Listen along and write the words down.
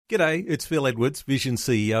G'day, it's Phil Edwards, Vision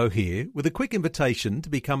CEO here, with a quick invitation to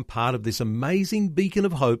become part of this amazing beacon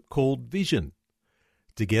of hope called Vision.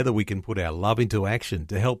 Together we can put our love into action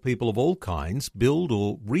to help people of all kinds build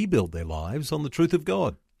or rebuild their lives on the truth of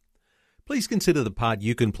God. Please consider the part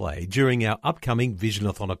you can play during our upcoming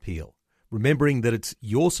Visionathon appeal, remembering that it's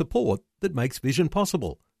your support that makes Vision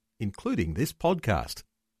possible, including this podcast.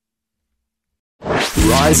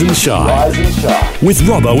 Rise and Shine with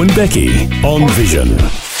Robbo and Becky on Vision.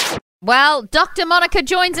 Well, Dr. Monica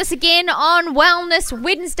joins us again on Wellness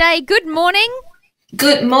Wednesday. Good morning.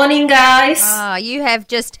 Good morning, guys. You have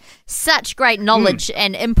just such great knowledge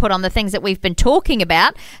and input on the things that we've been talking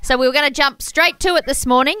about. So we were going to jump straight to it this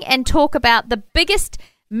morning and talk about the biggest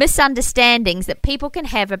misunderstandings that people can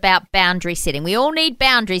have about boundary setting. We all need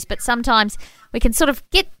boundaries, but sometimes we can sort of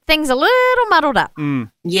get things a little muddled up.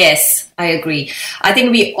 Yes, I agree. I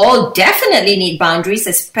think we all definitely need boundaries,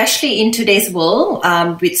 especially in today's world,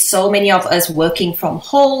 with so many of us working from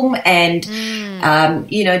home and,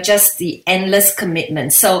 just the endless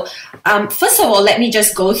commitment. So, first of all, let me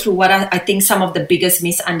just go through what I think some of the biggest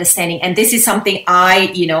misunderstanding, and this is something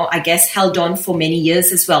I guess held on for many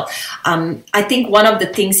years as well. I think one of the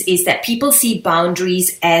things is that people see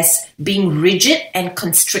boundaries as being rigid and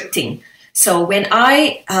constricting. So when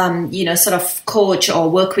I, sort of coach or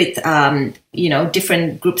work with,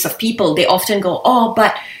 different groups of people, they often go,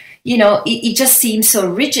 but, it just seems so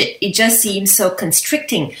rigid. It just seems so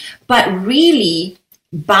constricting. But really,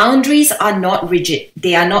 boundaries are not rigid.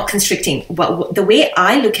 They are not constricting. But the way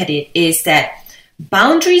I look at it is that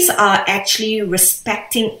boundaries are actually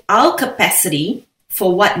respecting our capacity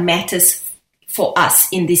for what matters for us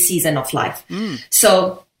in this season of life.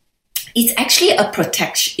 So it's actually a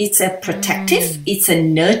protection. It's a protective, it's a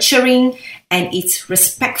nurturing, and it's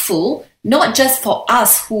respectful, not just for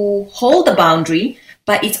us who hold the boundary,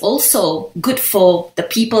 but it's also good for the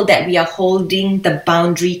people that we are holding the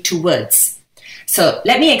boundary towards. So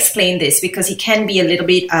let me explain this because it can be a little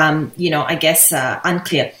bit,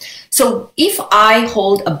 unclear. So if I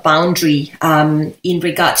hold a boundary in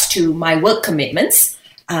regards to my work commitments,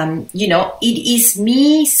 it is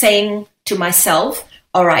me saying to myself,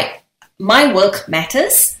 all right, my work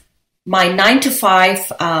matters, my 9 to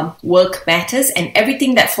 5 work matters, and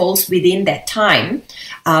everything that falls within that time,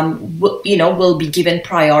 will be given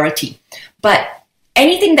priority. But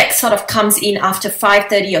anything that sort of comes in after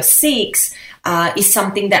 5:30 or 6 is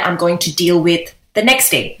something that I'm going to deal with the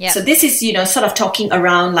next day. Yep. So this is, sort of talking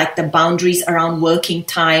around like the boundaries around working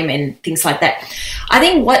time and things like that. I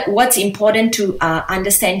think what's important to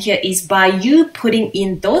understand here is by you putting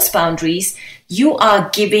in those boundaries, you are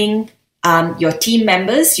giving your team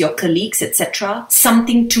members, your colleagues, etc.,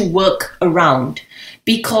 something to work around.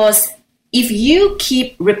 Because if you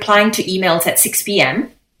keep replying to emails at 6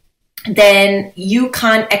 p.m., then you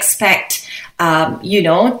can't expect, for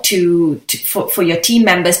your team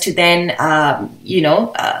members to then,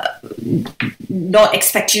 not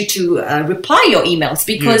expect you to reply your emails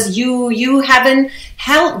because you haven't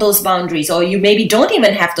held those boundaries, or you maybe don't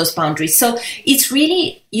even have those boundaries. So it's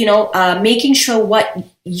really, making sure what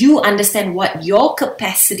you understand what your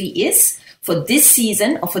capacity is for this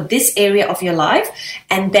season or for this area of your life,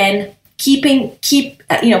 and then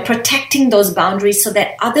protecting those boundaries so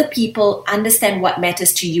that other people understand what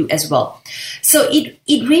matters to you as well. So it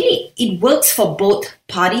works for both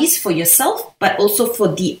parties, for yourself, but also for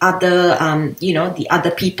the other, the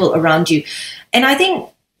other people around you. And I think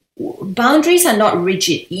boundaries are not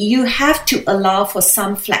rigid. You have to allow for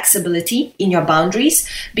some flexibility in your boundaries,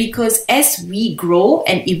 because as we grow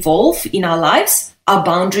and evolve in our lives, our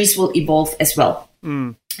boundaries will evolve as well.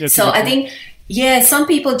 So I think, some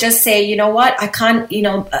people just say, you know what, I can't,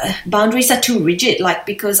 boundaries are too rigid,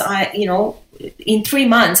 because in 3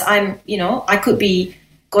 months, I could be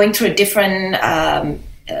going through a different,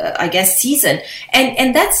 season.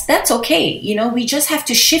 And that's okay. We just have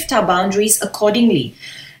to shift our boundaries accordingly.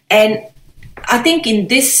 And I think in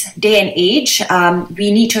this day and age,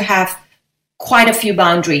 we need to have quite a few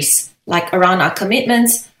boundaries, like around our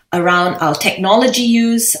commitments, around our technology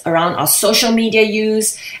use, around our social media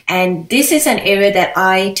use. And this is an area that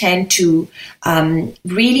I tend to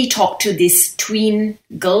really talk to these tween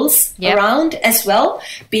girls around as well,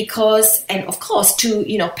 because, and of course to,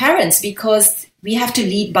 parents, because we have to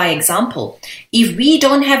lead by example. If we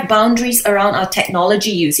don't have boundaries around our technology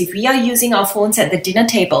use, if we are using our phones at the dinner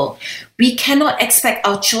table, we cannot expect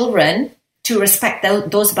our children to respect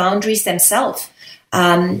those boundaries themselves.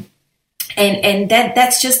 And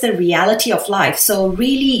that's just the reality of life. So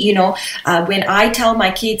really, when I tell my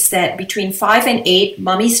kids that between 5 and 8,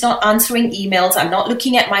 mommy's not answering emails, I'm not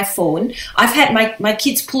looking at my phone, I've had my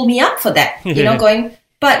kids pull me up for that, going,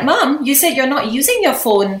 but Mom, you said you're not using your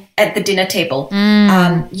phone at the dinner table. So,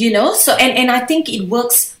 and I think it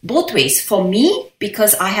works both ways for me,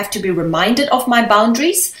 because I have to be reminded of my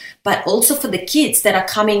boundaries, but also for the kids that are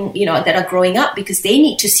coming, that are growing up, because they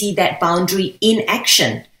need to see that boundary in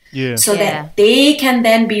action. Yeah. So that they can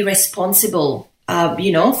then be responsible,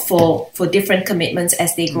 for different commitments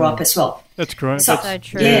as they grow up as well. That's great. So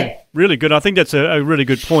true. Yeah, really good. I think that's a really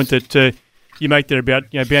good point that you make there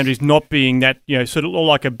about boundaries not being that sort of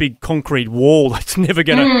like a big concrete wall that's never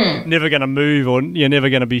gonna move or never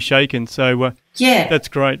gonna be shaken. So that's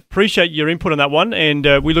great. Appreciate your input on that one, and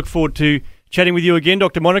we look forward to chatting with you again,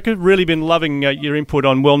 Dr. Monica. Really been loving your input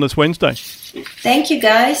on Wellness Wednesday. Thank you,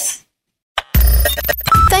 guys.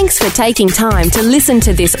 Thanks for taking time to listen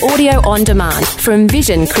to this audio on demand from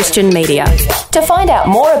Vision Christian Media. To find out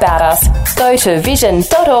more about us, go to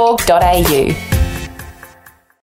vision.org.au.